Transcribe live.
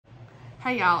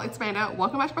Hey y'all, it's Amanda.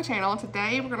 Welcome back to my channel.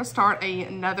 Today we're gonna start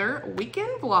another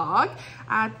weekend vlog.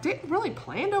 I didn't really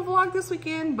plan to vlog this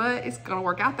weekend, but it's gonna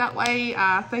work out that way.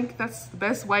 I think that's the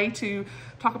best way to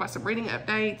talk about some reading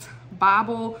updates,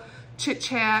 Bible, chit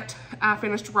chat. I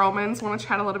finished Romans. Want to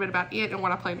chat a little bit about it and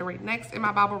what I plan to read next in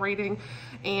my Bible reading.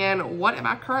 And what am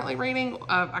I currently reading?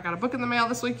 I got a book in the mail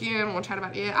this weekend. Want to chat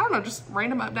about it. I don't know, just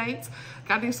random updates.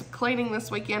 Got to do some cleaning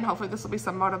this weekend. Hopefully this will be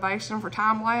some motivation for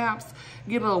time lapse.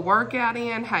 Get a little workout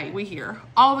in. Hey, we here.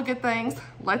 All the good things.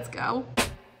 Let's go.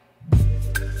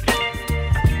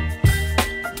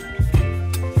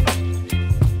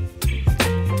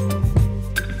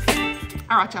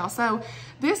 All right, y'all. So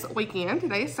this weekend,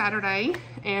 today is Saturday,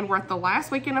 and we're at the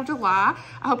last weekend of July.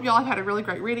 I hope y'all have had a really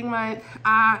great reading month.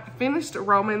 I finished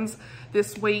Romans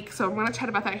this week, so I'm going to chat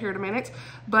about that here in a minute.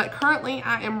 But currently,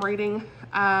 I am reading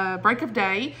Break of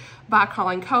Day by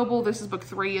Colleen Coble. This is book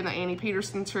 3 in the Annie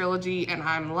Peterson trilogy, and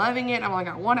I'm loving it. I've only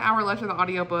got 1 hour left of the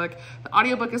audiobook. The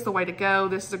audiobook is the way to go.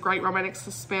 This is a great romantic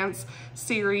suspense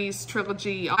series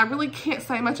trilogy. I really can't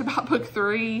say much about book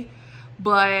 3.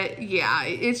 But yeah,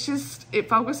 it's just, it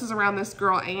focuses around this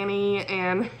girl, Annie,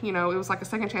 and you know, it was like a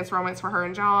second chance romance for her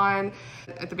and John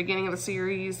at the beginning of the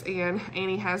series. And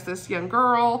Annie has this young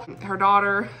girl, her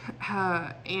daughter,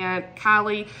 and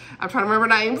Kylie. I'm trying to remember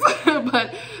names,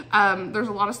 but there's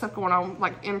a lot of stuff going on,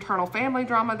 like internal family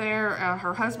drama there.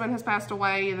 Her husband has passed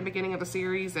away in the beginning of the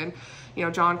series, and you know,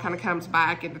 John kind of comes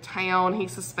back into town.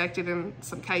 He's suspected in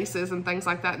some cases and things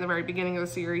like that in the very beginning of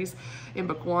the series in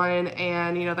book 1.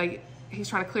 And you know, he's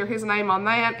trying to clear his name on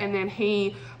that, and then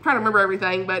I'm trying to remember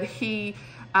everything, but he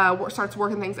starts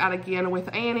working things out again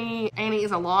with Annie. Annie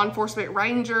is a law enforcement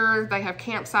ranger. They have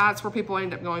campsites where people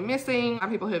end up going missing,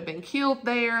 people who have been killed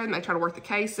there, and they try to work the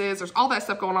cases. There's all that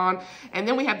stuff going on. And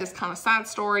then we have this kind of side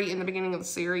story in the beginning of the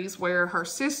series where her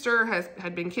sister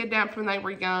had been kidnapped when they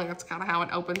were young. That's kind of how it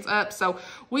opens up. So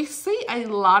we see a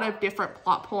lot of different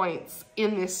plot points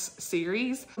in this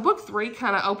series. Book 3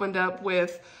 kind of opened up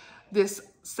with this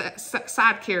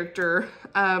side character,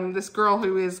 this girl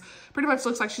who is pretty much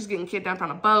looks like she's getting kidnapped on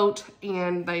a boat,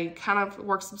 and they kind of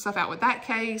work some stuff out with that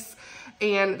case.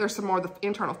 And there's some more of the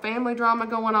internal family drama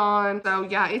going on. So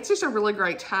yeah, it's just a really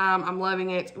great time. I'm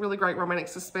loving it. Really great romantic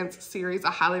suspense series.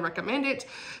 I highly recommend it.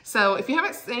 So if you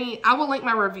haven't seen, I will link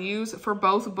my reviews for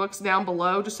both books down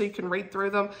below just so you can read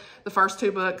through them, the first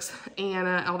 2 books and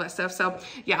all that stuff. So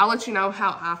yeah, I'll let you know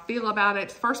how I feel about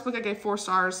it. First book I gave 4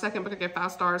 stars. Second book I gave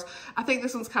 5 stars. I think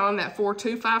this one's kind of in that 4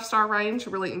 to 5 star range.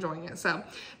 Really enjoying it. So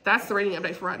that's the reading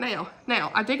update for right now.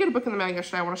 Now, I did get a book in the mail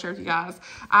yesterday I want to share with you guys.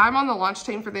 I'm on the launch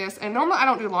team for this, and normally I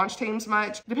don't do launch teams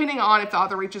much, depending on if the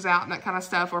author reaches out and that kind of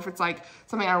stuff, or if it's like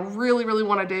something I really, really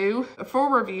want to do.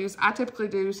 For reviews, I typically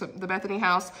do the Bethany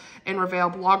House and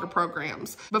Reveal blogger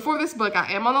programs. But for this book,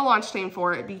 I am on the launch team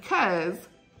for it because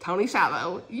Toni,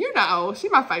 Shiloh, you know,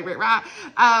 she's my favorite, right?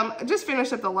 Just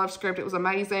finished up the love script. It was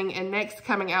amazing. And next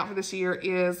coming out for this year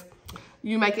is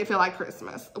You Make It Feel Like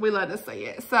Christmas. We love to see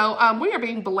it. So we are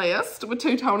being blessed with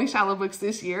 2 Toni Shiloh books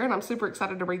this year, and I'm super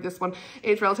excited to read this one.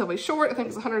 It's relatively short. I think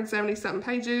it's 170 something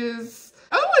pages.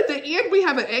 Oh, at the end we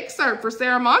have an excerpt for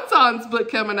Sarah Monson's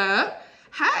book coming up.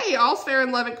 Hey, All's Fair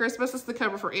in Love at Christmas. That's the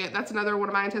cover for it. That's another one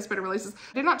of my anticipated releases.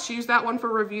 I did not choose that one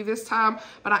for review this time,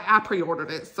 but I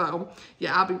pre-ordered it. So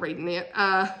yeah, I'll be reading it.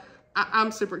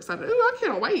 I'm super excited. Ooh, I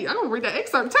can't wait. I'm gonna read that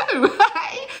excerpt too.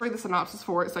 Read the synopsis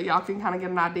for it so y'all can kind of get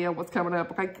an idea of what's coming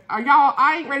up. Okay,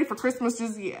 I ain't ready for Christmas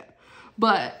just yet,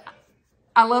 but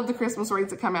I love the Christmas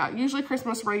reads that come out. Usually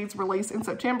Christmas reads release in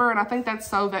September, and I think that's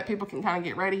so that people can kind of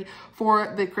get ready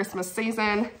for the Christmas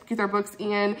season, get their books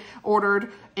in,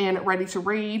 ordered, and ready to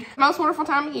read. Most wonderful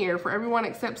time of year for everyone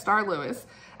except Star Lewis.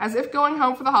 As if going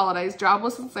home for the holidays,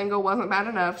 jobless and single, wasn't bad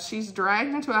enough, she's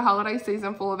dragged into a holiday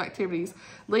season full of activities,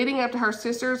 leading up to her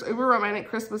sister's uber-romantic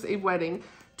Christmas Eve wedding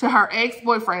to her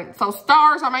ex-boyfriend. So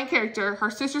Star's our main character.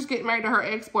 Her sister's getting married to her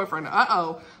ex-boyfriend.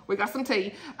 Uh-oh, we got some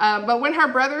tea. But when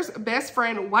her brother's best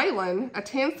friend, Waylon,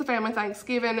 attends their family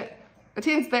Thanksgiving,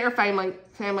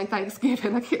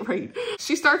 I can't read.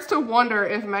 She starts to wonder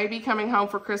if maybe coming home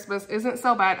for Christmas isn't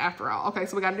so bad after all. Okay,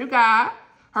 so we got a new guy.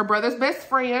 Her brother's best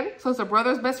friend. So it's her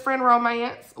brother's best friend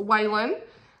romance, Waylon.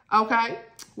 Okay,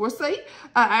 we'll see.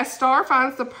 As Star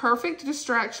finds the perfect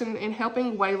distraction in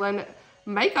helping Waylon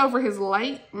make over his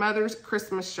late mother's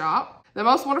Christmas shop, the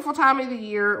most wonderful time of the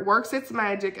year works its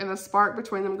magic and the spark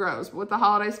between them grows. But with the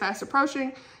holidays fast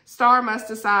approaching, Star must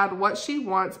decide what she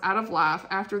wants out of life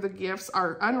after the gifts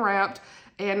are unwrapped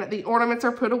and the ornaments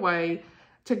are put away,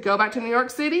 to go back to New York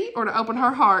City or to open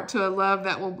her heart to a love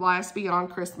that will last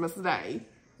beyond Christmas Day.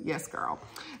 Yes, girl.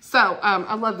 So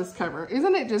I love this cover.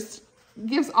 Isn't it just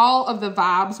gives all of the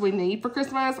vibes we need for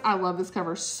Christmas. I love this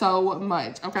cover so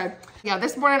much, okay? Yeah,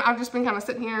 this morning I've just been kind of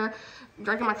sitting here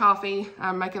drinking my coffee.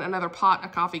 I'm making another pot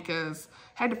of coffee because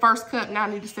I had the first cup, now I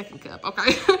need a second cup,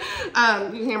 okay?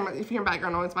 If you hear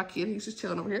background noise, my kid, he's just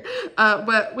chilling over here.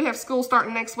 But we have school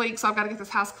starting next week, so I've got to get this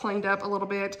house cleaned up a little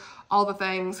bit, all the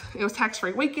things. It was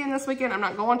tax-free weekend this weekend. I'm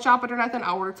not going shopping or nothing.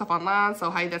 I ordered stuff online,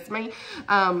 so hey, that's me.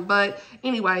 But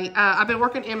anyway, I've been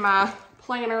working in my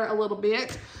planner a little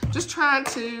bit, just trying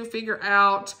to figure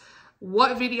out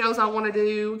what videos I want to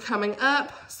do coming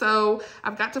up. So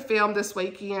I've got to film this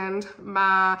weekend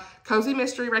my Cozy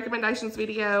Mystery recommendations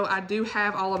video. I do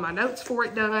have all of my notes for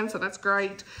it done, so that's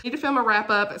great. I need to film a wrap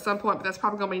up at some point, but that's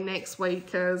probably gonna be next week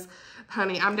because,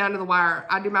 honey, I'm down to the wire.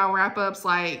 I do my wrap ups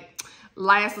like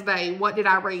last day. What did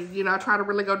I read? You know, I try to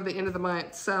really go to the end of the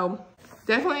month. So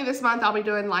definitely this month I'll be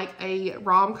doing like a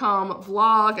rom-com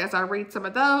vlog as I read some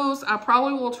of those. I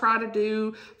probably will try to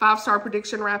do 5-star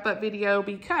prediction wrap-up video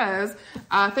because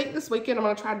I think this weekend I'm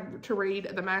going to try to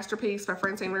read The Masterpiece by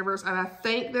Francine Rivers, and I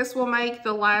think this will make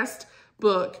the last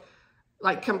book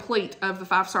like complete of the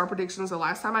 5-star predictions the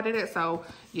last time I did it. So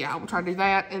yeah, I'm trying to do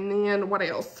that. And then what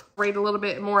else? Read a little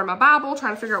bit more in my Bible,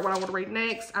 trying to figure out what I want to read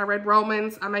next. I read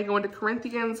Romans. I may go into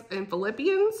Corinthians and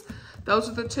Philippians. Those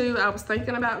are the two I was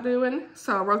thinking about doing.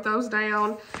 So I wrote those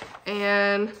down.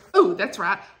 And, oh, that's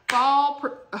right.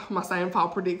 Am I saying fall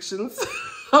predictions?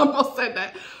 I almost said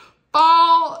that.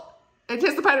 Fall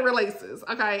anticipated releases.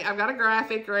 Okay, I've got a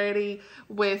graphic ready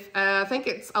with, I think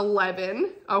it's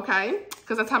 11, okay?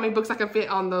 Because that's how many books I can fit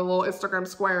on the little Instagram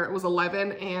square. It was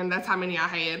 11, and that's how many I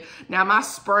had. Now, my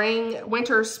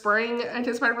winter, spring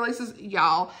anticipated releases,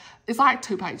 y'all, it's like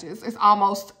 2 pages. It's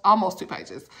almost 2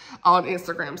 pages on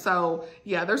Instagram. So,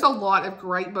 yeah, there's a lot of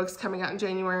great books coming out in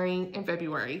January and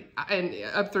February, and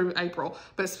up through April.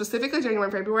 But specifically January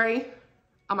and February,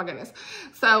 oh my goodness.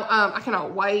 So I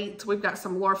cannot wait. We've got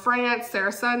some Laura France,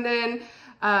 Sarah Sundin,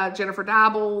 Jennifer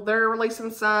Dibble. They're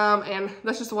releasing some, and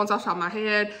that's just the ones off the top of my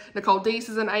head. Nicole Deese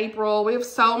is in April. We have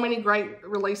so many great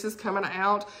releases coming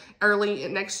out early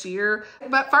next year.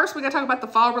 But first, we got to talk about the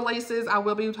fall releases. I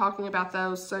will be talking about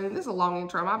those soon. This is a long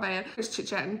intro, my bad. Just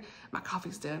chit-chatting. My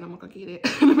coffee's done. I'm gonna go get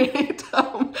it in a minute.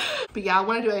 But yeah, I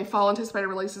want to do a fall anticipated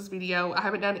releases video. I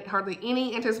haven't done hardly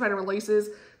any anticipated releases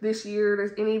this year.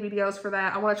 There's any videos for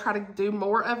that. I want to try to do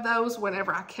more of those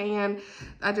whenever I can.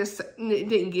 I just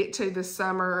didn't get to this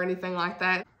summer or anything like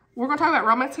that. We're gonna talk about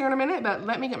romance here in a minute, but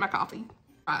let me get my coffee.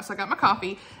 All right, so I got my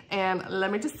coffee, and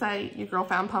let me just say, your girl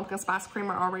found pumpkin spice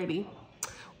creamer already.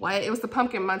 What? It was the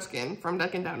pumpkin munchkin from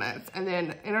Dunkin' Donuts. And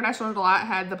then International Delight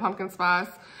had the pumpkin spice.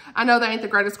 I know they ain't the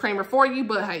greatest creamer for you,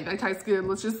 but hey, they taste good,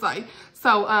 let's just say.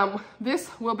 So this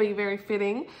will be very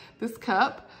fitting, this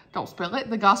cup. Don't spill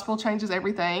it. The Gospel Changes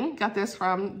Everything. Got this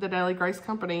from the Daily Grace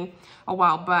Company a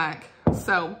while back.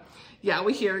 So yeah,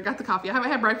 we here, got the coffee. I haven't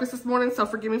had breakfast this morning, so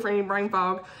forgive me for any brain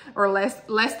fog or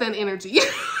less than energy.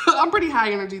 I'm pretty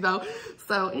high energy though.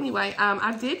 So anyway,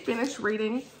 I did finish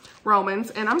reading Romans,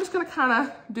 and I'm just gonna kind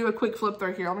of do a quick flip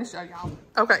through here. Let me show y'all.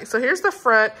 Okay, so here's the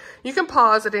front. You can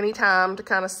pause at any time to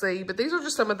kind of see, but these are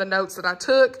just some of the notes that I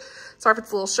took. Sorry if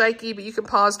it's a little shaky, but you can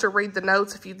pause to read the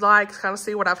notes if you'd like, to kind of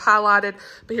see what I've highlighted.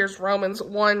 But here's Romans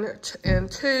 1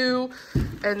 and 2,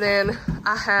 and then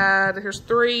here's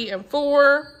 3 and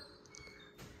 4,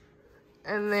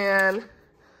 and then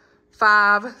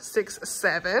 5, 6,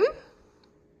 7,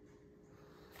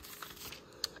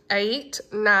 8,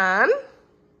 9,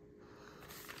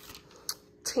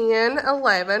 10,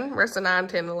 11, rest of 9,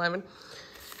 10, 11,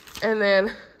 and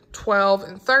then 12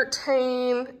 and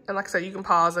 13. And like I said, you can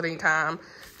pause at any time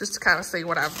just to kind of see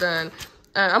what I've done.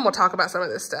 I'm going to talk about some of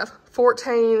this stuff.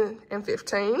 14 and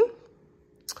 15,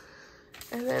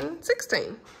 and then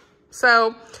 16.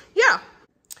 So yeah,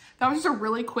 that was just a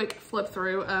really quick flip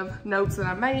through of notes that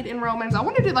I made in Romans. I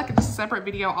want to do like a separate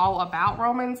video all about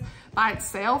Romans by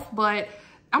itself, but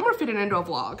I'm gonna fit it into a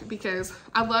vlog because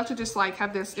I love to just like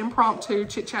have this impromptu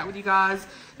chit chat with you guys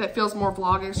that feels more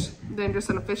vlogish than just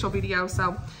an official video.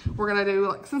 So we're gonna do,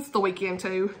 like, since it's the weekend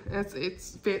too, it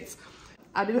fits.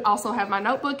 I do also have my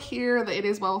notebook here, the It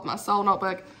Is Well With My Soul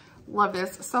notebook. Love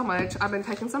this so much. I've been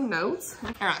taking some notes.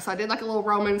 All right, so I did like a little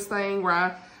Romans thing where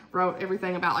I wrote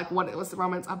everything about like what it was the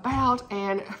Romans about.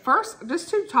 And first, just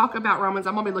to talk about Romans,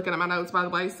 I'm gonna be looking at my notes, by the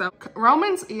way. So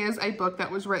Romans is a book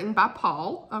that was written by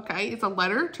Paul, okay? It's a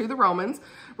letter to the Romans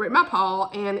written by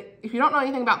Paul. And if you don't know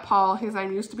anything about Paul, his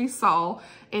name used to be Saul,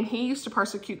 and he used to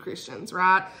persecute Christians,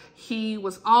 right? He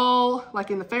was all like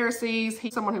in the Pharisees.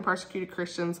 He's someone who persecuted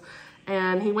Christians.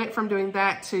 And he went from doing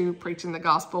that to preaching the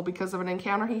gospel because of an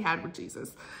encounter he had with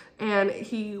Jesus. And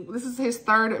this is his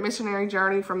third missionary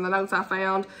journey from the notes I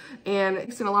found, and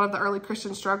he's seen a lot of the early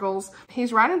Christian struggles.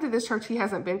 He's writing to this church he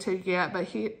hasn't been to yet, but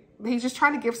he's just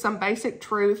trying to give some basic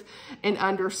truth and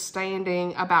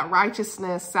understanding about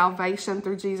righteousness, salvation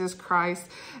through Jesus Christ.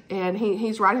 And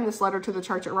he's writing this letter to the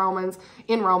church in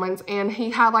Romans, and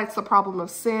he highlights the problem of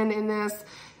sin in this.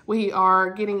 We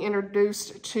are getting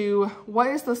introduced to what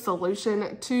is the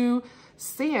solution to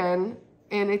sin,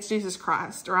 and it's Jesus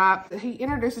Christ, right? He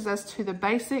introduces us to the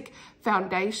basic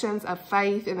foundations of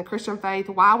faith in the Christian faith,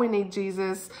 why we need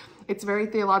Jesus. It's very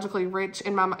theologically rich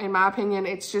in my opinion.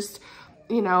 It's just,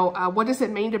 you know, what does it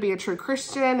mean to be a true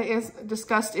Christian is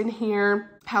discussed in here,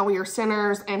 how we are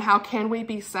sinners and how can we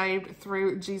be saved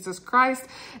through Jesus Christ,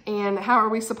 and how are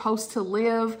we supposed to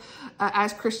live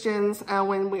as Christians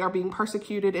when we are being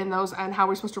persecuted in those, and how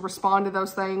we're supposed to respond to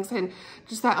those things, and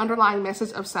just that underlying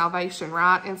message of salvation,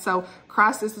 right? And so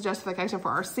Christ is the justification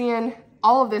for our sin.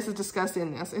 All of this is discussed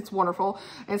in this. It's wonderful.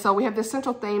 And so we have this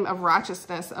central theme of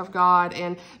righteousness of God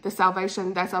and the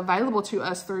salvation that's available to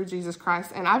us through Jesus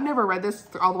Christ. And I've never read this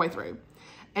all the way through.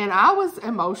 And I was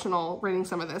emotional reading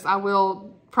some of this. I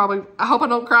hope I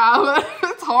don't cry,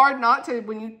 but it's hard not to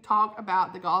when you talk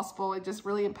about the gospel. It just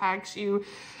really impacts you,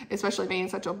 especially me, in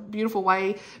such a beautiful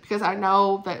way, because I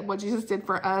know that what Jesus did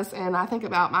for us, and I think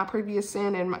about my previous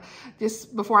sin and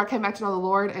just before I came back to know the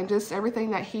Lord, and just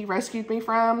everything that he rescued me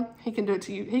from. He can do it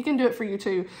to you. He can do it for you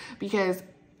too, because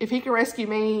if he could rescue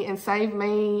me and save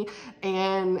me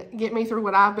and get me through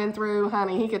what I've been through,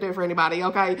 honey, he could do it for anybody,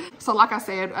 okay? So like I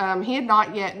said, he had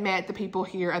not yet met the people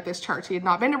here at this church. He had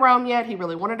not been to Rome yet. He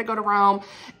really wanted to go to Rome.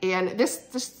 And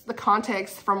the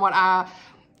context from what I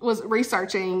was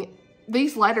researching,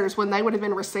 these letters, when they would have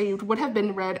been received, would have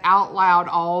been read out loud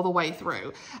all the way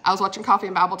through. I was watching Coffee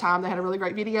and Bible Time. They had a really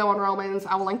great video on Romans.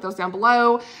 I will link those down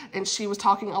below. And she was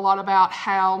talking a lot about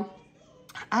how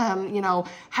you know,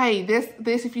 hey, this,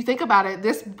 if you think about it,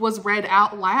 this was read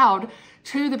out loud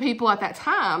to the people at that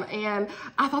time. And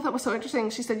I thought that was so interesting.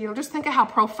 She said, you know, just think of how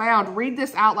profound. Read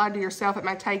this out loud to yourself. It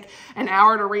might take an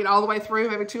hour to read all the way through,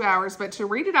 maybe 2 hours, but to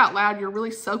read it out loud, you're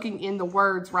really soaking in the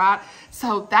words, right?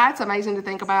 So that's amazing to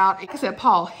think about. Like I said,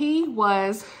 Paul, he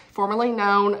was formerly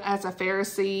known as a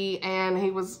Pharisee,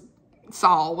 and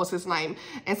Saul was his name.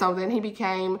 And so then he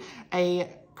became a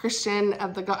Christian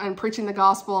and preaching the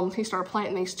gospel, and he started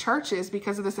planting these churches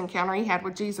because of this encounter he had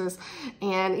with Jesus.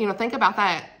 And, you know, think about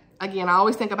that. Again, I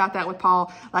always think about that with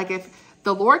Paul. Like, if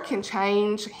the Lord can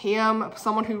change him,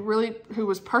 someone who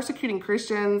was persecuting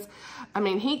Christians, I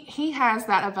mean, he has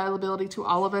that availability to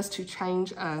all of us to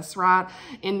change us, right?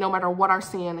 And no matter what our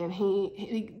sin,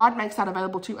 and God makes that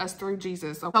available to us through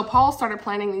Jesus. So Paul started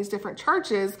planting these different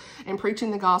churches and preaching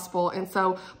the gospel. And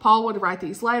so Paul would write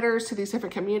these letters to these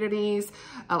different communities,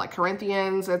 like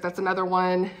Corinthians, that's another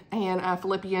one, and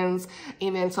Philippians.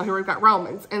 And then, so here we've got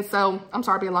Romans. And so, I'm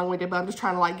sorry being long-winded, but I'm just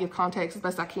trying to like give context as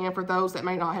best I can for those that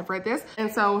may not have read this.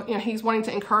 And so, you know, he's wanting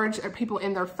to encourage people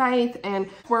in their faith, and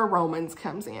where Romans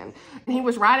comes in. And he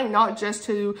was writing not just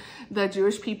to the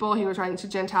Jewish people, he was writing to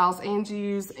Gentiles and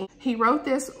Jews. And he wrote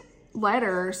this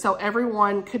letter so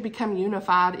everyone could become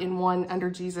unified in one under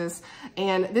Jesus.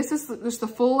 And this is just the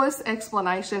fullest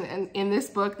explanation. And in this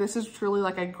book, this is truly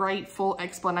like a great full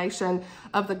explanation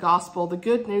of the gospel, the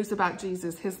good news about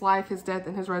Jesus, his life, his death,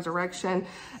 and his resurrection.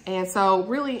 And so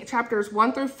really chapters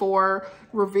 1 through 4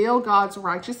 reveal God's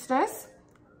righteousness.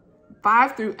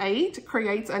 5 through 8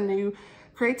 creates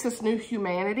this new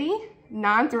humanity.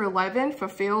 9 through 11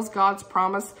 fulfills God's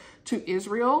promise to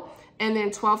Israel. And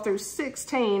then 12 through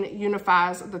 16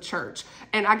 unifies the church.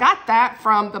 And I got that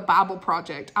from the Bible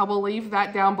Project. I will leave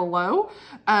that down below,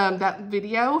 that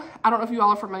video. I don't know if you all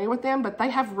are familiar with them, but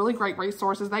they have really great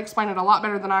resources. They explain it a lot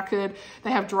better than I could. They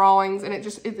have drawings, and it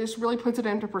just really puts it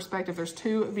into perspective. There's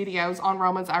 2 videos on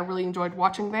Romans I really enjoyed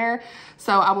watching there.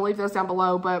 So I will leave those down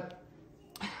below, but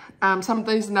some of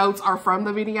these notes are from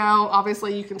the video.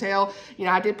 Obviously, you can tell, you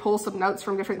know, I did pull some notes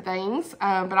from different things,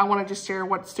 but I want to just share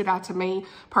what stood out to me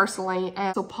personally.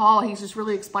 And so Paul, he's just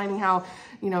really explaining how,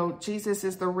 you know, Jesus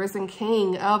is the risen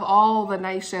King of all the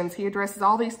nations. He addresses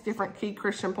all these different key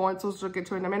Christian points, which we'll get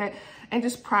to in a minute, and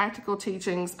just practical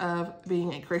teachings of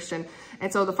being a Christian.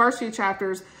 And so the first few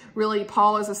chapters, really,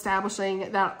 Paul is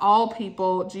establishing that all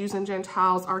people, Jews and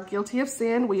Gentiles, are guilty of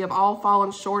sin. We have all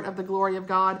fallen short of the glory of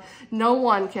God. No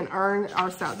one can earn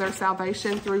their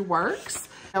salvation through works.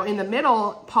 Now, in the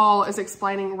middle, Paul is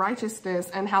explaining righteousness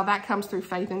and how that comes through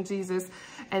faith in Jesus.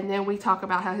 And then we talk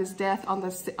about how his death on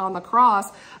the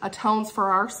cross atones for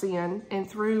our sin, and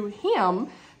through him,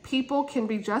 people can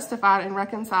be justified and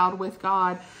reconciled with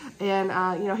God. And,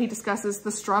 you know, he discusses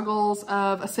the struggles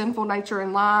of a sinful nature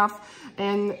in life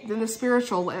and then the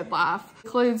spiritual life. He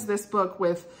includes this book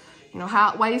with, you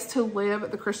know, ways to live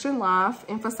the Christian life,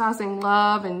 emphasizing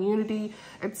love and unity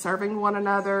and serving one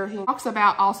another. He talks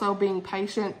about also being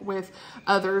patient with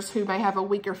others who may have a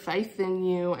weaker faith than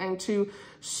you, and to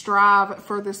strive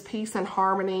for this peace and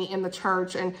harmony in the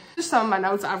church. And just some of my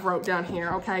notes I've wrote down here,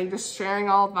 okay? Just sharing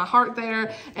all of my heart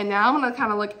there. And now I'm gonna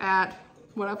kind of look at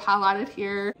what I've highlighted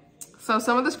here. So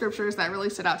some of the scriptures that really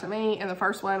stood out to me, and the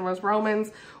first one was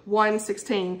Romans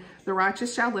 1:16. The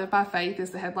righteous shall live by faith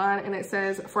is the headline, and it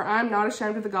says, for I am not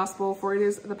ashamed of the gospel, for it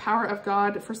is the power of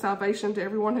God for salvation to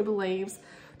everyone who believes,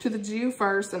 to the Jew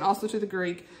first and also to the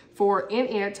Greek. For in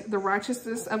it the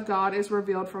righteousness of God is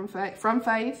revealed from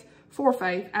faith for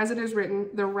faith, as it is written,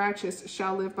 the righteous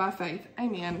shall live by faith.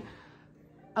 Amen.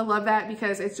 I love that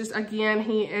because it's just, again,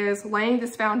 he is laying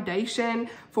this foundation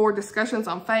for discussions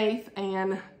on faith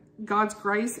and God's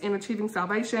grace in achieving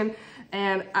salvation.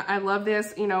 And I love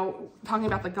this, you know, talking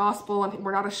about the gospel, and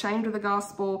we're not ashamed of the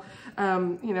gospel.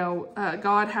 You know,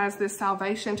 God has this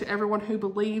salvation to everyone who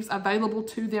believes available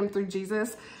to them through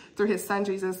Jesus, through his son,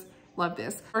 Jesus. Love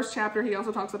this. First chapter, he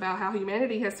also talks about how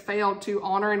humanity has failed to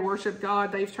honor and worship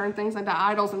God. They've turned things into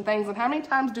idols and things. And how many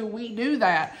times do we do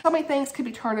that? So many things could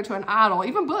be turned into an idol,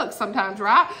 even books sometimes,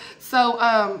 right?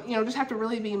 So, you know, just have to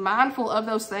really be mindful of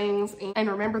those things and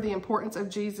remember the importance of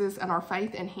Jesus and our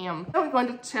faith in him. Now we're going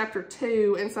to chapter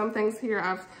 2, and some things here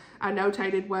I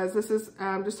notated was this is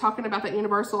just talking about the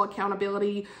universal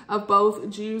accountability of both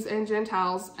Jews and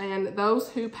Gentiles, and those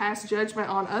who pass judgment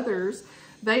on others,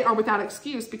 they are without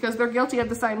excuse because they're guilty of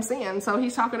the same sin. So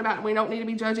he's talking about we don't need to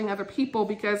be judging other people,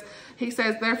 because he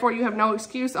says, therefore you have no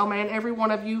excuse, O man, every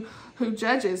one of you who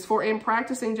judges. For in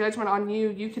practicing judgment on you,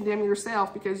 you condemn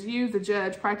yourself, because you, the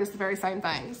judge, practice the very same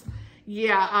things.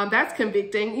 Yeah, that's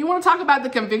convicting. You want to talk about the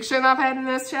conviction I've had in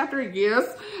this chapter?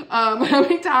 Yes. How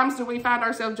many times do we find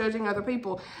ourselves judging other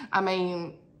people? I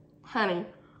mean, honey,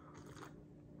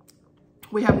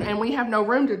 we have no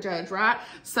room to judge, right?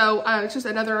 So it's just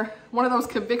another one of those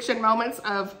conviction moments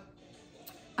of,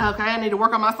 okay, I need to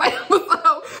work on myself.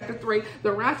 So, chapter 3,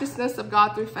 the righteousness of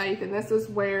God through faith. And this is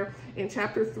where in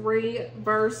chapter 3,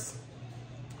 verse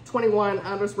 21,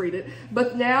 I'll just read it.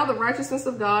 But now the righteousness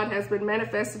of God has been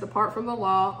manifested apart from the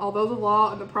law, although the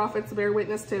law and the prophets bear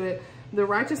witness to it. The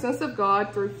righteousness of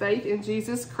God through faith in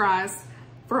Jesus Christ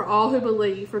for all who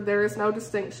believe, for there is no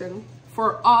distinction.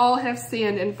 For all have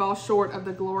sinned and fall short of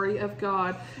the glory of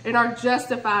God, and are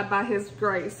justified by his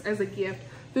grace as a gift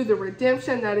through the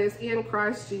redemption that is in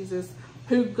Christ Jesus,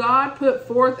 who God put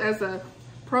forth as a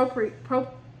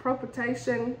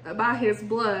propitiation by his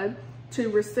blood to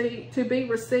be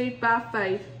received by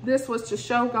faith. This was to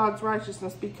show God's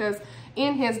righteousness, because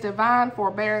in his divine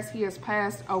forbearance he has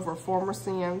passed over former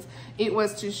sins. It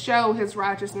was to show his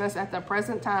righteousness at the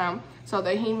present time, so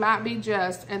that he might be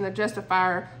just and the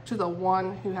justifier to the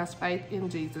one who has faith in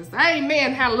Jesus.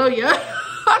 Amen. Hallelujah.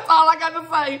 That's all I got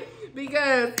to say,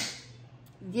 because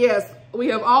yes, we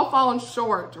have all fallen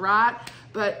short, right?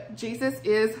 But Jesus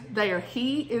is there.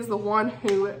 He is the one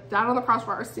who died on the cross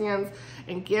for our sins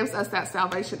and gives us that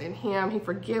salvation in him. He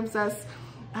forgives us.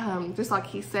 Just like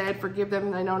he said, forgive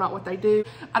them, they know not what they do.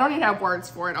 I don't even have words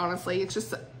for it, honestly. It's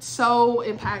just so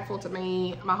impactful to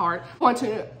me, my heart. On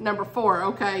to number 4,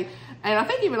 okay? And I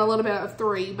think even a little bit of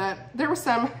 3, but there were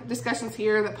some discussions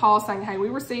here that Paul's saying, hey, we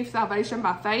receive salvation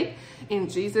by faith in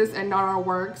Jesus and not our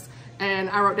works. And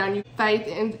I wrote down,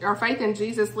 our faith in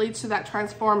Jesus leads to that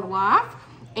transformed life.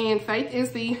 And faith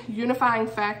is the unifying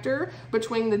factor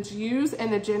between the Jews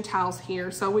and the Gentiles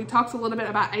here. So we talked a little bit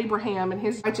about Abraham, and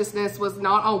his righteousness was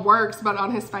not on works, but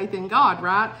on his faith in God,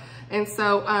 right? And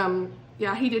so,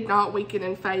 yeah, he did not weaken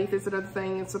in faith is another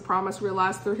thing. It's a promise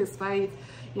realized through his faith.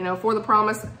 You know, for the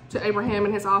promise to Abraham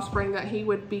and his offspring that he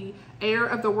would be heir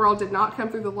of the world did not come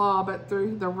through the law, but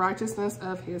through the righteousness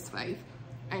of his faith.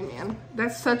 Amen.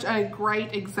 That's such a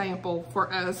great example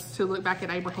for us to look back at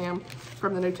Abraham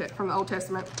from the Old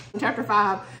Testament. In chapter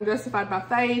 5, justified by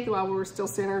faith while we were still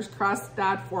sinners, Christ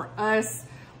died for us.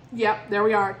 Yep, there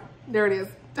we are. There it is.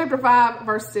 Chapter 5,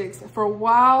 verse 6. For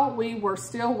while we were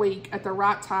still weak, at the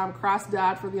right time, Christ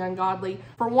died for the ungodly.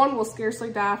 For one will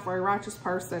scarcely die for a righteous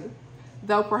person,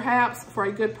 though perhaps for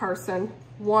a good person,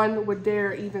 one would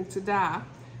dare even to die.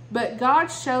 But God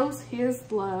shows his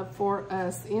love for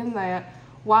us in that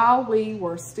while we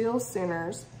were still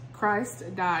sinners,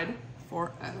 Christ died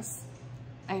for us.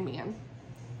 Amen.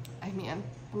 Amen.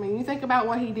 I mean, you think about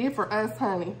what he did for us,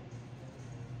 honey.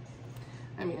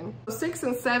 Amen. 6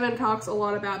 and 7 talks a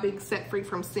lot about being set free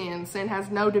from sin. Sin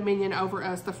has no dominion over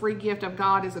us. The free gift of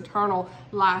God is eternal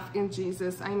life in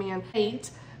Jesus. Amen. 8,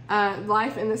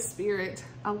 life in the Spirit.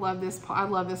 I love this part. I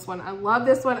love this one. I love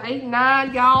this one. 8 and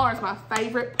 9, y'all, is my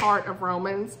favorite part of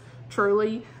Romans,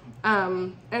 truly.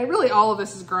 And really all of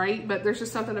this is great, but there's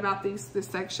just something about this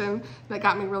section that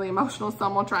got me really emotional, so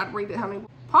I'm gonna try to read it, honey.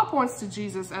 Paul points to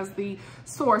Jesus as the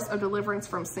source of deliverance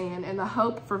from sin and the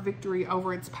hope for victory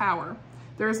over its power.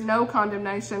 There is no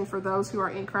condemnation for those who are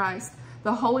in Christ.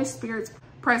 The Holy Spirit's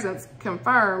presence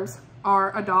confirms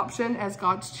our adoption as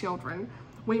God's children.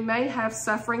 We may have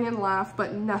suffering in life,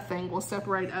 but nothing will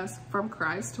separate us from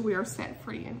Christ. We are set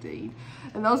free indeed.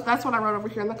 And that's what I wrote over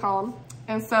here in the column.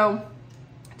 And so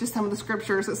just some of the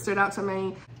scriptures that stood out to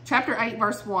me. Chapter 8,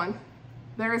 verse 1.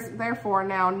 There is therefore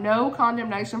now no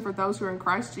condemnation for those who are in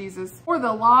Christ Jesus. For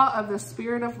the law of the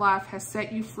Spirit of life has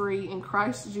set you free in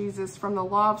Christ Jesus from the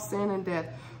law of sin and death.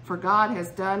 For God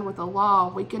has done what the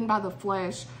law, weakened by the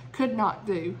flesh, could not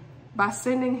do, by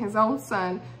sending his own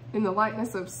Son in the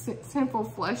likeness of sinful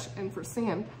flesh and for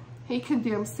sin. He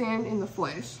condemned sin in the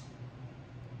flesh.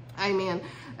 Amen.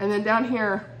 And then down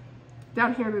here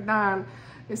to 9,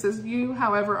 it says, you,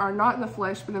 however, are not in the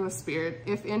flesh, but in the Spirit,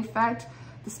 if in fact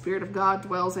the Spirit of God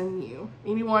dwells in you.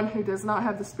 Anyone who does not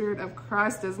have the Spirit of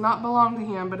Christ does not belong to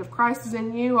him. But if Christ is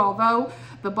in you, although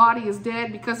the body is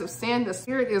dead because of sin, the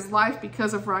Spirit is life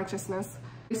because of righteousness.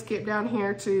 We skip down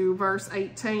here to verse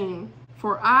 18.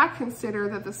 For I consider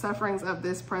that the sufferings of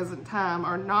this present time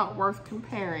are not worth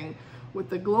comparing with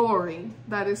the glory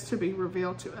that is to be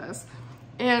revealed to us.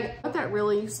 And what that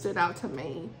really stood out to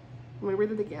me, let me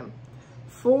read it again.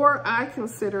 For I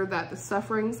consider that the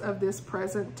sufferings of this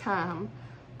present time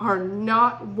are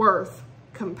not worth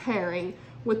comparing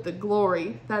with the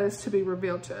glory that is to be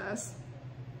revealed to us.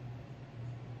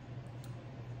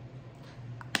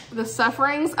 The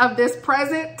sufferings of this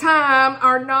present time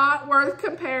are not worth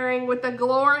comparing with the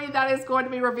glory that is going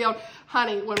to be revealed.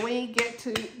 Honey, when we get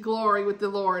to glory with the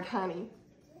Lord, honey,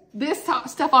 this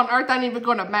stuff on earth ain't even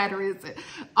going to matter, is it?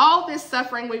 All this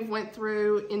suffering we've went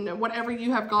through, in whatever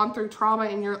you have gone through, trauma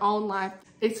in your own life,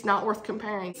 it's not worth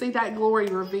comparing. See that glory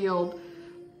revealed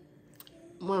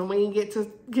when we get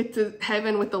to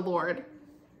heaven with the Lord.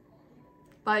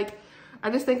 Like, I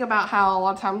just think about how a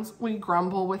lot of times we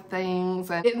grumble with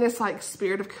things and get in this like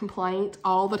spirit of complaint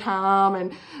all the time,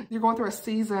 and you're going through a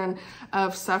season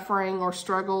of suffering or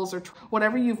struggles or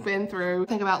whatever you've been through.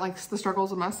 Think about like the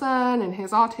struggles of my son and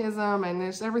his autism and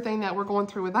just everything that we're going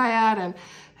through with that,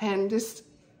 and just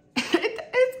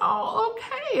it's all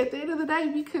okay at the end of the day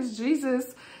because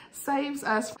Jesus saves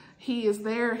us. He is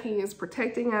there. He is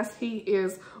protecting us. He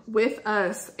is with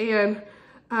us, and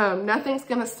nothing's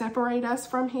going to separate us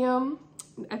from him.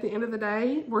 At the end of the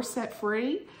day, we're set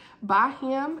free by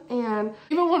him. And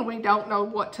even when we don't know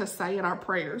what to say in our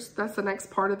prayers, that's the next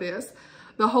part of this,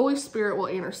 the Holy Spirit will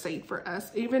intercede for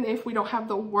us. Even if we don't have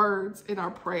the words in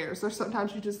our prayers, there's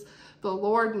sometimes the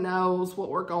Lord knows what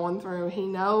we're going through. He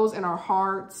knows in our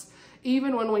hearts.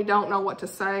 Even when we don't know what to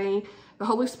say, the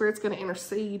Holy Spirit's going to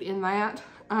intercede in that.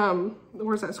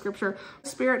 Where's that scripture?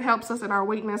 Spirit helps us in our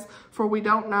weakness, for we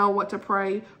don't know what to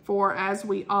pray for as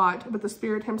we ought, but the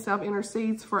Spirit himself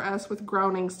intercedes for us with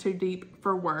groanings too deep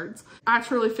for words. I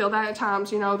truly feel that at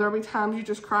times. You know, there'll be times you're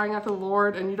just crying out to the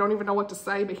Lord and you don't even know what to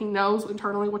say, but he knows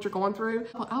internally what you're going through.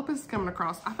 Well, I hope this is coming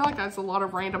across. I feel like that's a lot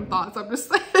of random thoughts I'm just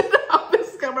saying. I hope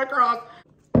this is coming across.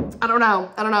 I don't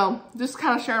know. Just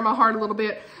kind of sharing my heart a little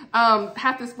bit.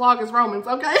 Half this vlog is Romans,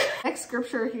 okay? Next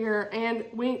scripture here, and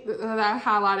that I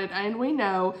highlighted, and we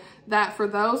know that for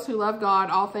those who love God,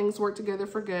 all things work together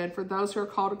for good, for those who are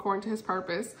called according to his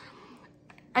purpose.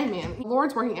 Amen. The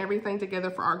Lord's working everything together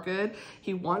for our good.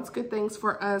 He wants good things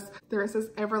for us. There is this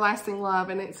everlasting love.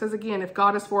 And it says again, if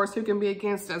God is for us, who can be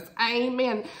against us?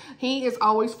 Amen. He is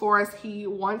always for us. He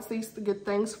wants these good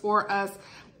things for us.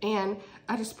 And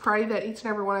I just pray that each and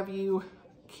every one of you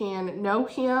can know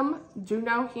him, do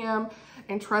know him,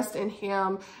 and trust in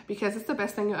him, because it's the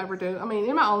best thing you'll ever do. I mean,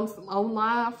 in my own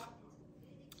life,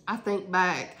 I think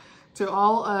back to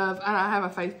all of, and I have a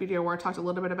faith video where I talked a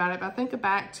little bit about it, but I think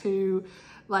back to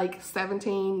like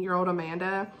 17-year-old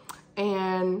Amanda,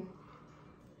 and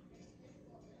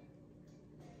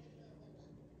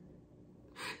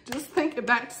just thinking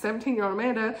back to 17-year-old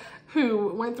Amanda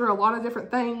who went through a lot of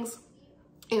different things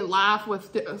in life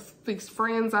with these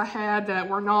friends I had that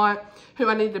were not who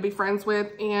I needed to be friends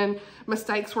with, and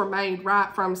mistakes were made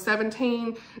right from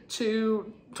 17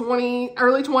 to 20,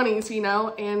 early 20s, you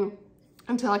know, and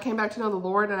until I came back to know the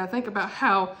Lord. And I think about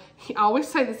how I always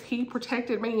say this, he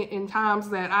protected me in times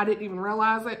that I didn't even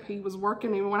realize it. He was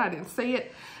working even when I didn't see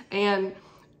it. And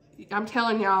I'm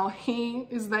telling y'all, he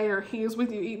is there. He is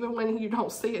with you. Even when you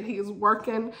don't see it, he is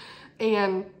working.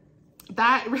 And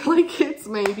that really gets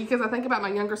me, because I think about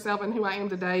my younger self and who I am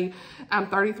today. I'm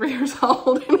 33 years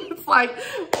old, and it's like,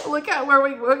 look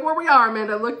where we are,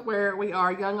 Amanda. Look where we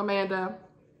are, young Amanda.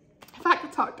 If I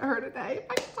could talk to her today,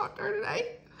 Okay, if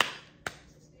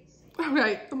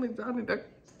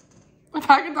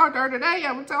I can talk to her today,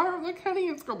 I would tell her, look, honey,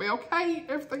 it's going to be okay.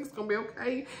 Everything's going to be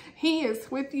okay. He is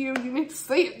with you. You need to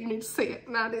see it. You need to see it.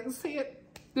 And I didn't see it.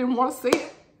 Didn't want to see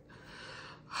it.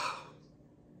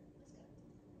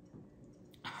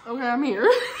 Okay, I'm here.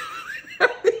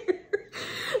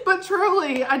 But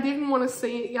truly, I didn't want to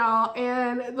see it, y'all.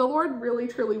 And the Lord really,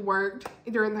 truly worked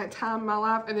during that time in my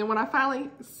life. And then when I finally,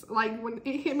 like, when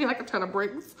it hit me like a ton of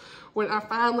bricks, when I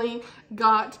finally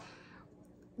got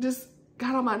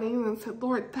on my knees and said,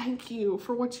 Lord, thank you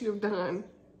for what you have done.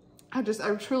 I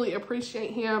truly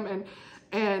appreciate him.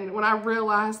 And when I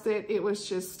realized that it was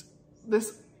just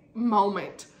this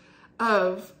moment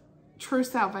of true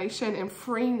salvation and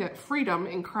freedom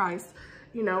in Christ,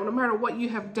 you know, no matter what you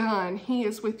have done, he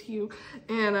is with you,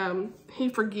 and he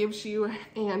forgives you,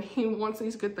 and he wants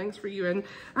these good things for you. And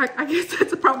I guess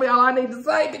that's probably all I need to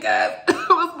say, because I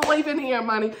was believing him,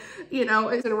 honey. You know,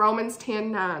 it's in Romans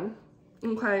 10:9,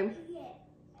 okay?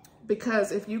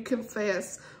 Because if you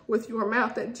confess with your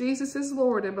mouth that Jesus is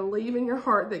Lord and believe in your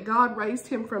heart that God raised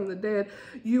him from the dead,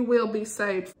 you will be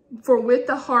saved. For with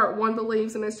the heart one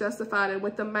believes and is justified, and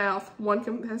with the mouth one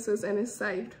confesses and is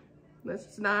saved.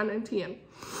 That's 9 and 10.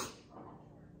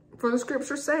 For the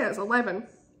scripture says, 11,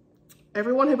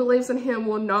 everyone who believes in him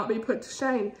will not be put to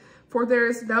shame. For there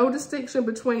is no distinction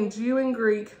between Jew and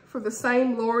Greek, for the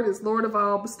same Lord is Lord of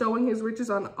all, bestowing his riches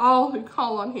on all who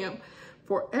call on him.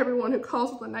 For everyone who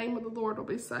calls on the name of the Lord will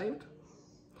be saved.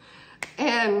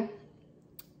 And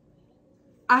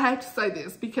I have to say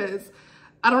this, because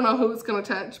I don't know who it's going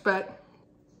to touch, but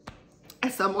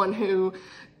as someone who,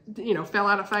 you know, fell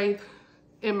out of faith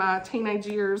in my teenage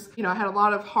years, you know, I had a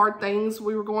lot of hard things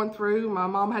we were going through. My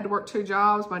mom had to work 2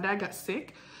 jobs. My dad got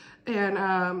sick,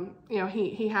 and, you know,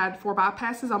 he had 4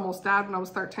 bypasses, almost died when I was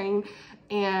 13.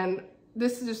 And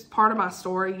this is just part of my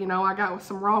story. You know, I got with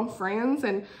some wrong friends,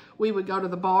 and we would go to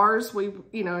the bars,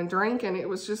 you know, and drink, and it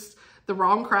was just the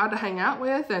wrong crowd to hang out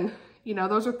with. And, you know,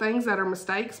 those are things that are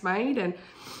mistakes made, and,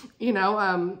 you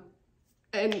know,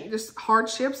 and just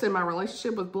hardships in my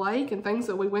relationship with Blake and things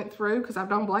that we went through, because I've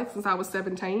known Blake since I was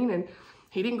 17, and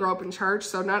he didn't grow up in church.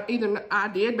 So not either I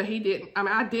did, but he didn't. I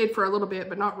mean, I did for a little bit,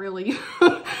 but not really.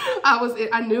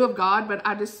 I knew of God, but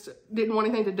I just didn't want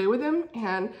anything to do with him.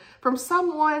 And from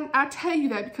someone, I tell you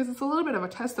that because it's a little bit of a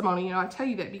testimony, you know, I tell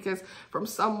you that because from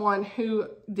someone who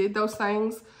did those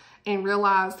things and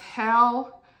realized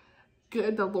how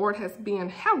good the Lord has been,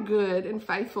 how good and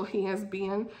faithful he has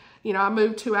been. You know, I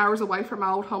moved 2 hours away from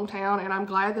my old hometown, and I'm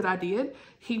glad that I did.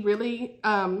 He really,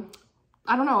 I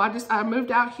don't know, I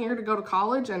moved out here to go to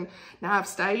college, and now I've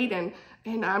stayed, and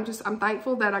I'm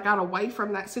thankful that I got away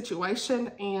from that situation.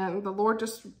 And the Lord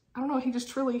just, I don't know, he just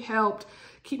truly helped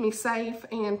keep me safe,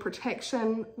 and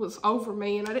protection was over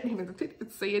me, and I didn't even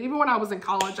see it. Even when I was in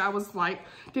college, I was like,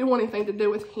 didn't want anything to do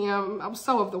with him. I was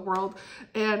so of the world.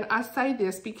 And I say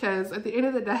this because at the end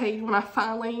of the day, when I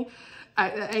finally,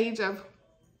 at the age of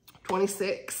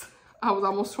 26, I was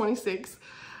almost 26,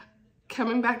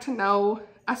 coming back to know,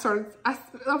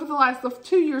 over the last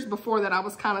 2 years before that, I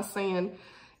was kind of saying,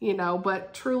 you know,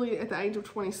 but truly at the age of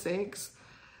 26,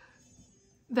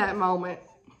 that moment,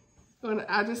 when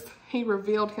he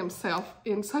revealed himself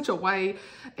in such a way.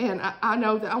 And I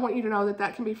know that I want you to know that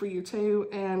that can be for you too.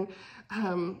 And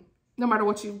no matter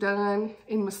what you've done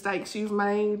and mistakes you've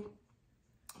made,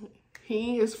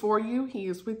 he is for you. He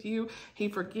is with you. He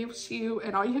forgives you.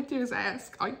 And all you have to do is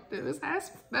ask. All you have to do is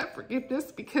ask for that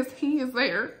forgiveness, because he is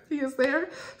there. He is there.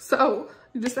 So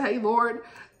you just say, hey, Lord,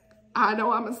 I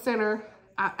know I'm a sinner.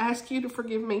 I ask you to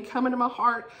forgive me. Come into my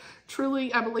heart.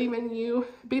 Truly, I believe in you.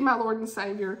 Be my Lord and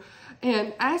Savior.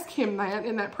 And ask him that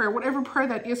in that prayer, whatever prayer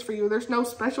that is for you. There's no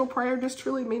special prayer. Just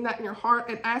truly mean that in your heart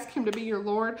and ask him to be your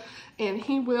Lord. And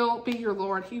he will be your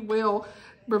Lord. He will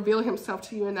reveal himself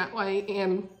to you in that way.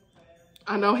 And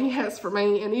I know he has for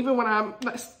me. And even when I mean,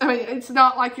 it's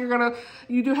not like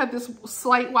you do have this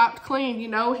slate wiped clean, you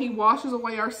know, he washes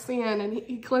away our sin, and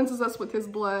he cleanses us with his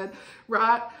blood,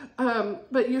 right?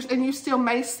 But you still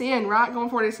may sin, right?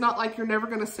 Going forward, it's not like you're never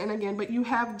going to sin again, but you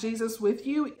have Jesus with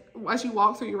you. As you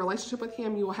walk through your relationship with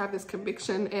him, you will have this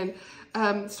conviction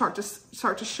and start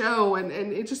to show, and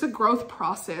it's just a growth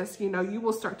process. You know, you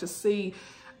will start to see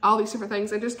all these different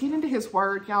things, and just get into his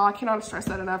word, y'all. I cannot stress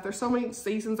that enough. There's so many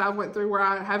seasons I went through where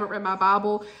I haven't read my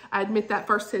Bible. I admit that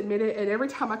first to admit it. And every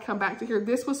time I come back to here,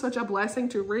 this was such a blessing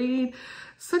to read,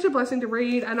 such a blessing to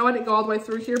read. I know I didn't go all the way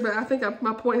through here, but I think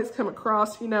my point has come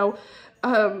across, you know.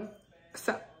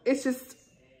 So it's just,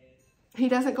 he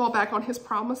doesn't go back on his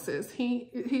promises.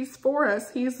 He's for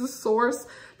us. He's the source,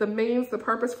 the means, the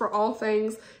purpose for all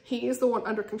things. He is the one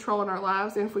under control in our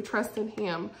lives. And if we trust in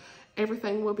him,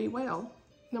 everything will be well,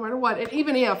 no matter what. And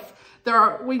even if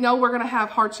we know we're going to have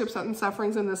hardships and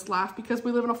sufferings in this life because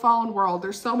we live in a fallen world.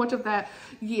 There's so much of that.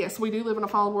 Yes, we do live in a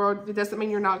fallen world. It doesn't mean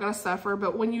you're not going to suffer,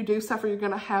 but when you do suffer, you're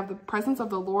going to have the presence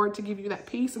of the Lord to give you that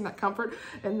peace and that comfort.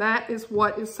 And that is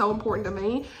what is so important to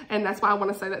me. And that's why I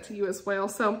want to say that to you as well.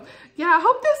 So yeah, I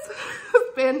hope this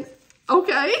has been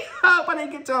okay. I hope I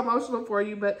didn't get too emotional for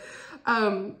you, but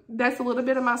that's a little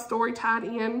bit of my story tied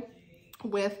in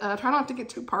with try not to get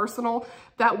too personal.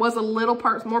 That was a little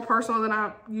more personal than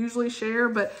I usually share,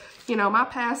 but you know, my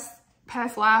past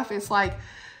life is like,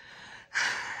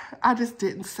 I just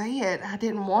didn't see it. I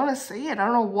didn't want to see it. I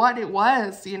don't know what it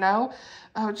was, you know.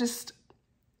 Just,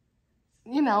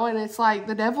 you know, and it's like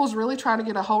the devil's really trying to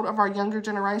get a hold of our younger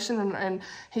generation, and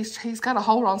he's got a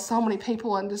hold on so many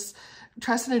people, and just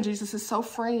trusting in Jesus is so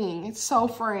freeing. It's so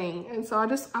freeing. And so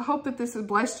I hope that this has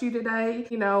blessed you today.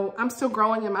 You know, I'm still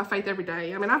growing in my faith every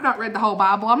day. I mean, I've not read the whole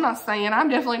Bible. I'm not saying I'm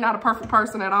definitely not a perfect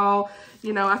person at all.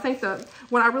 You know, I think that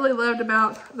what I really loved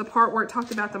about the part where it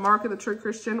talked about the mark of the true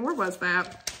Christian, where was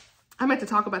that? I meant to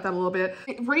talk about that a little bit.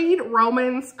 Read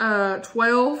Romans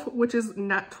 12, which is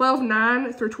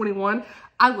 12:9 through 21.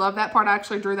 I love that part. I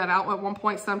actually drew that out at one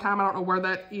point sometime. I don't know where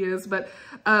that is, but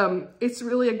it's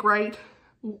really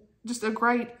just a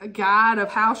great guide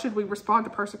of how should we respond to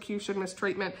persecution,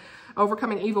 mistreatment,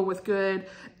 overcoming evil with good,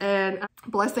 and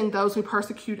blessing those who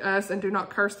persecute us and do not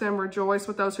curse them, rejoice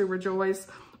with those who rejoice,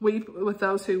 weep with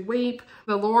those who weep.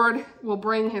 The Lord will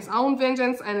bring his own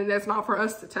vengeance, and it is not for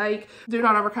us to take. Do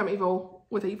not overcome evil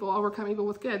with evil, overcome evil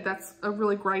with good. That's a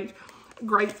really great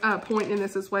point in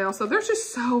this as well. So there's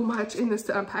just so much in this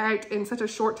to unpack in such a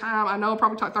short time. I know I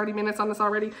probably talked 30 minutes on this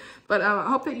already, but I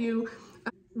hope that you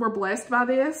were blessed by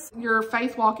this. Your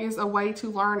faith walk is a way to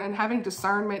learn and having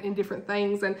discernment in different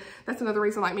things. And that's another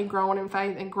reason, like me growing in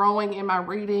faith and growing in my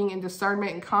reading and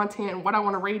discernment and content and what I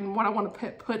want to read and what I want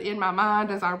to put in my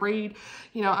mind as I read.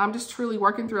 You know, I'm just truly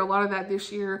working through a lot of that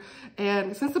this year.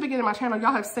 And since the beginning of my channel,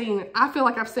 y'all have seen, I feel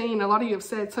like I've seen, a lot of you have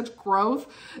said, such growth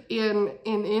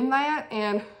in that.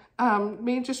 And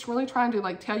me just really trying to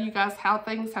like tell you guys how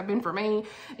things have been for me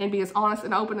and be as honest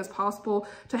and open as possible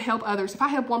to help others. If I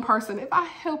help one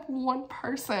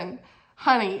person,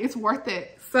 honey, it's worth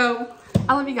it. So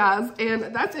I love you guys.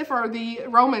 And that's it for the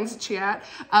Romans chat.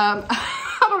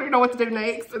 I don't even know what to do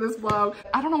next in this vlog.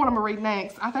 I don't know what I'm gonna read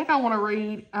next. I think I want to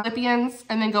read Philippians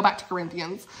and then go back to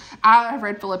Corinthians. I have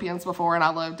read Philippians before and I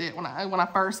loved it. When I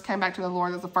first came back to the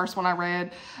Lord, it was the first one I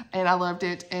read and I loved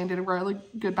it and did a really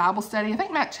good Bible study. I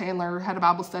think Matt Chandler had a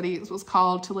Bible study. It was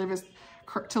called To Live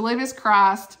as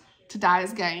Christ, to Die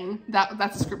is Gain.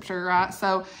 That's a scripture, right?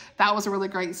 So that was a really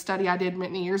great study I did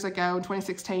many years ago in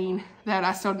 2016 that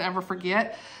I still never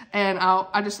forget. And I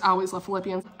always love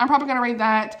Philippians. I'm probably going to read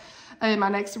that in my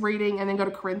next reading and then go to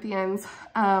Corinthians.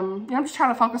 I'm just trying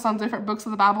to focus on different books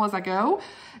of the Bible as I go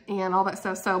and all that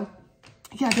stuff. So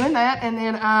yeah, doing that. And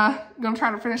then I'm going to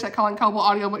try to finish that Colin Coble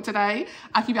audiobook today.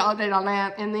 I'll keep y'all updated on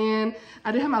that. And then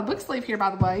I do have my book sleeve here,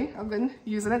 by the way. I've been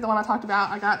using it. The one I talked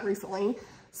about I got recently.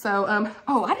 So,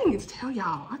 oh, I didn't get to tell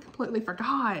y'all. I completely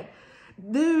forgot.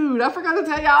 Dude, I forgot to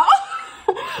tell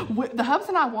y'all. The hubs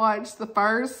and I watched the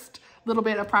first little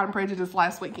bit of Pride and Prejudice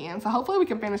last weekend. So hopefully we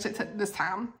can finish it this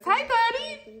time. Hey,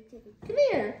 buddy. Come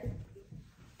here.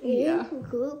 Yeah.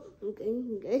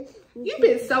 You've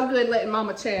been so good letting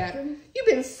Mama chat. You've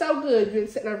been so good. You've been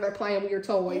sitting over there playing with your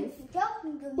toys.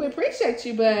 We appreciate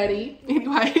you, buddy.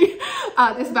 Anyway,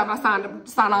 this is about my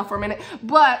sign off for a minute.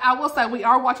 But I will say we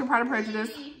are watching Pride and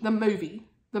Prejudice, the movie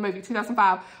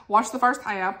 2005. Watch the first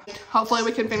half. Hopefully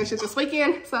we can finish it this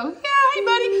weekend. So yeah, hey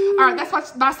buddy. All right,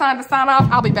 that's my sign to sign off.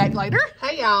 I'll be back later.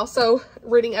 Hey y'all, so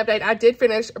reading update. I did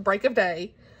finish Break of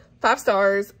Day. 5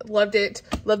 stars, loved it.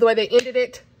 Loved the way they ended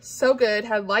it. So good,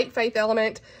 had light faith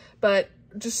element, but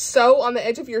just so on the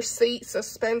edge of your seat,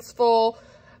 suspenseful.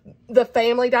 The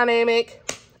family dynamic,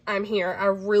 I'm here. I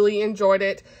really enjoyed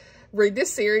it. Read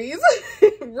this series.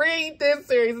 Read this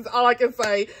series is all I can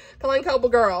say. Colleen Coble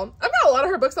girl. I've got a lot of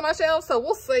her books on my shelf, so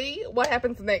we'll see what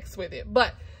happens next with it.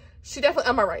 But she definitely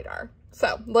on my radar.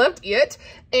 So, loved it.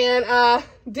 And I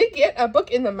did get a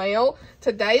book in the mail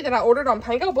today that I ordered on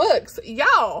Pango Books.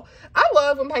 Y'all, I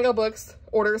love when Pango Books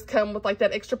orders come with like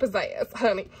that extra pizzazz,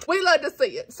 honey. We love to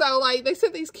see it. So, like, they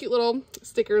sent these cute little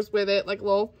stickers with it, like a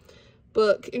little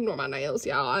book. Ignore my nails,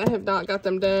 y'all. I have not got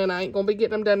them done. I ain't gonna be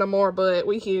getting them done no more, but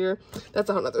we here. That's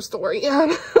a whole nother story.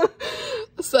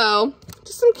 So,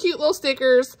 just some cute little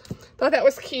stickers. Thought that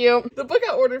was cute. The book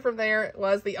I ordered from there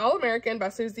was The All-American by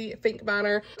Susie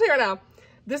Finkbeiner. Here now,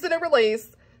 this is a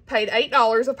release. Paid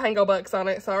 $8 of Pango Bucks on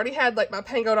it. So I already had like my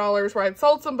Pango dollars where I'd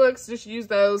sold some books, just use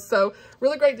those. So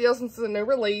really great deal since it's a new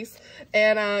release.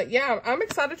 And yeah, I'm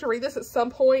excited to read this at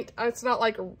some point. It's not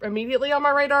like immediately on my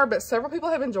radar, but several people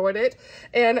have enjoyed it.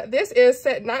 And this is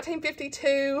set in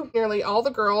 1952. Nearly all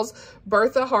the girls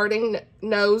Bertha Harding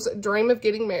knows dream of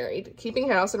getting married, keeping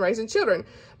house, and raising children.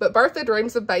 But Bertha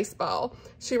dreams of baseball.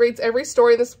 She reads every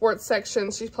story in the sports section.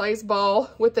 She plays ball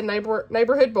with the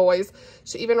neighborhood boys.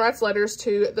 She even writes letters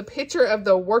to the pitcher of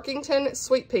the Workington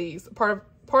Sweet Peas, part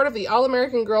of the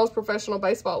All-American Girls Professional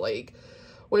Baseball League.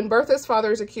 When Bertha's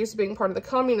father is accused of being part of the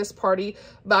Communist Party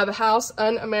by the House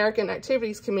Un-American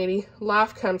Activities Committee,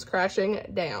 life comes crashing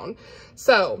down.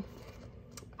 So,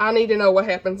 I need to know what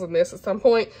happens in this at some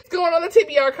point. It's going on the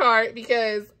TBR card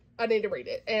because I need to read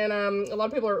it. And a lot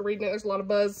of people are reading it. There's a lot of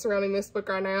buzz surrounding this book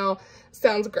right now.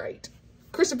 Sounds great.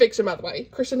 Christian fiction, by the way.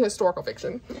 Christian historical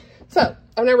fiction. So,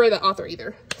 I've never read that author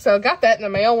either. So, got that in the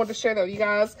mail. Wanted to share that with you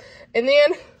guys. And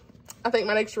then, I think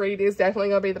my next read is definitely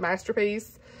going to be The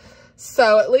Masterpiece.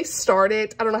 So, at least start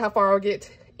it. I don't know how far I'll get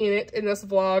in it in this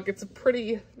vlog. It's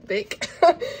pretty thick.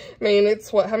 I mean,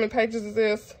 it's what, how many pages is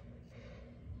this?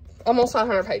 Almost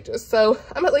 500 pages. So,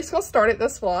 I'm at least going to start it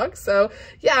this vlog. So,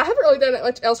 yeah, I haven't really done that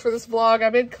much else for this vlog.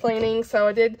 I've been cleaning, so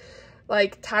I did,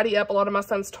 like, tidy up a lot of my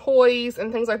son's toys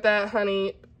and things like that,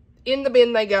 honey. In the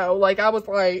bin they go. Like, I was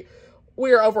like,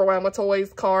 we are overwhelmed with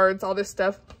toys, cards, all this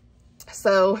stuff.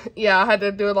 So, yeah, I had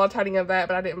to do a lot of tidying of that,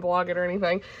 but I didn't vlog it or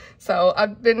anything. So,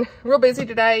 I've been real busy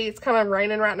today. It's kind of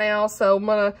raining right now, so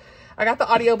I got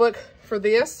the audiobook for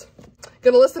this.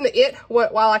 Gonna listen to it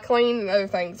while I clean and other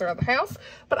things around the house,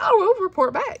 but I will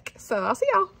report back. So, I'll see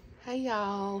y'all. Hey,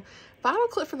 y'all. Final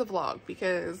clip for the vlog,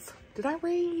 because did I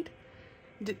read?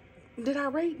 Did I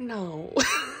read? No.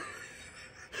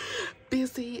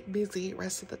 busy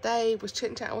rest of the day. Was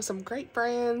chit-chatting with some great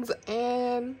friends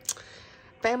and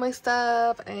family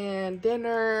stuff and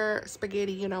dinner,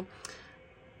 spaghetti, you know,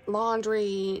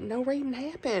 laundry. No reading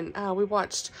happened. We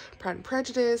watched Pride and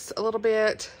Prejudice a little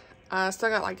bit. Still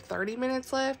got like 30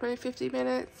 minutes left, maybe 50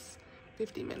 minutes.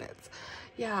 50 minutes.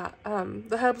 Yeah,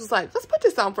 the hubs was like, let's put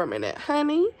this on for a minute,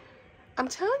 honey. I'm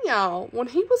telling y'all, when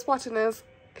he was watching this,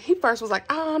 he first was like,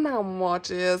 oh, I'm not gonna watch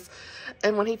this.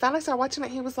 And when he finally started watching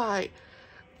it, he was like,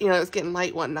 you know, it was getting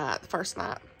late one night, the first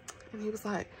night. And he was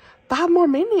like, 5 more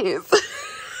minutes.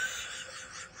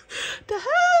 The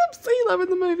hubs, he loving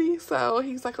the movie. So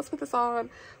he's like, let's put this on.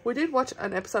 We did watch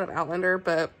an episode of Outlander,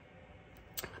 but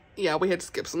yeah, we had to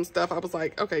skip some stuff. I was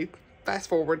like, okay, fast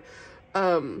forward.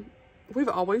 We've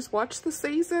always watched the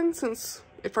season since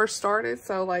it first started.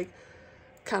 So like,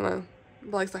 kind of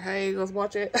like, hey, let's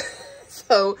watch it.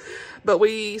 So, but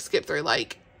we skipped through,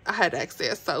 like, I had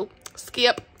access, so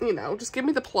skip, you know, just give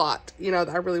me the plot, you know,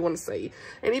 that I really want to see.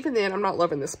 And even then, I'm not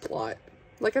loving this plot.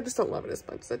 Like, I just don't love it as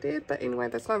much as I did. But anyway,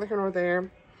 that's neither here nor there.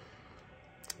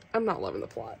 I'm not loving the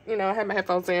plot. You know, I had my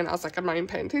headphones in. I was like, I'm not even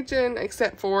paying attention,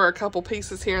 except for a couple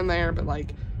pieces here and there. But,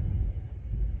 like,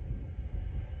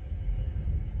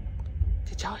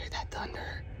 did y'all hear that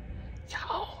thunder?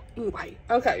 Y'all. Anyway,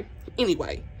 okay.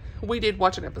 Anyway, we did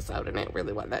watch an episode, and it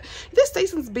really wasn't that. This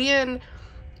season's been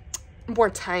more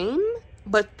tame,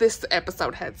 but this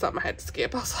episode had something I had to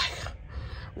skip. I was like,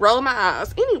 rolling my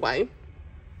eyes. Anyway,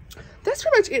 that's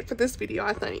pretty much it for this video,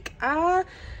 I think. I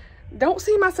don't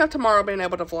see myself tomorrow being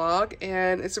able to vlog,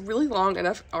 and it's really long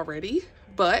enough already,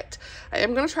 but I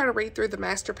am going to try to read through The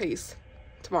Masterpiece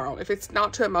tomorrow. If it's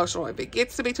not too emotional, if it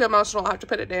gets to be too emotional, I'll have to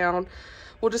put it down.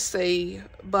 We'll just see,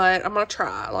 but I'm going to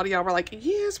try. A lot of y'all were like,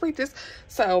 yes, read this.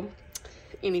 So,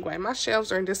 anyway, my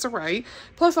shelves are in disarray.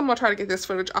 Plus, I'm going to try to get this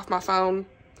footage off my phone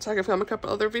so I can film a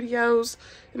couple other videos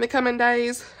in the coming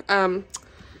days.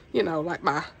 You know, like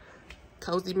my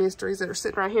cozy mysteries that are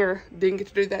sitting right here. Didn't get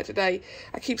to do that today.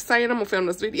 I keep saying I'm going to film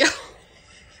this video.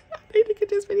 I need to get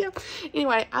this video.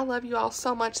 Anyway, I love you all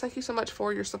so much. Thank you so much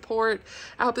for your support.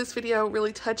 I hope this video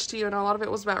really touched you, and a lot of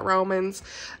it was about Romans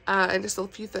and just a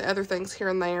few other things here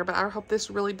and there, but I hope this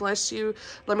really blessed you.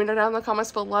 Let me know down in the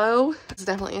comments below. It's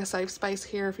definitely a safe space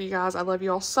here for you guys. I love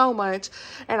you all so much,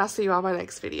 and I'll see you all in my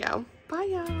next video. Bye,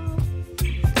 y'all.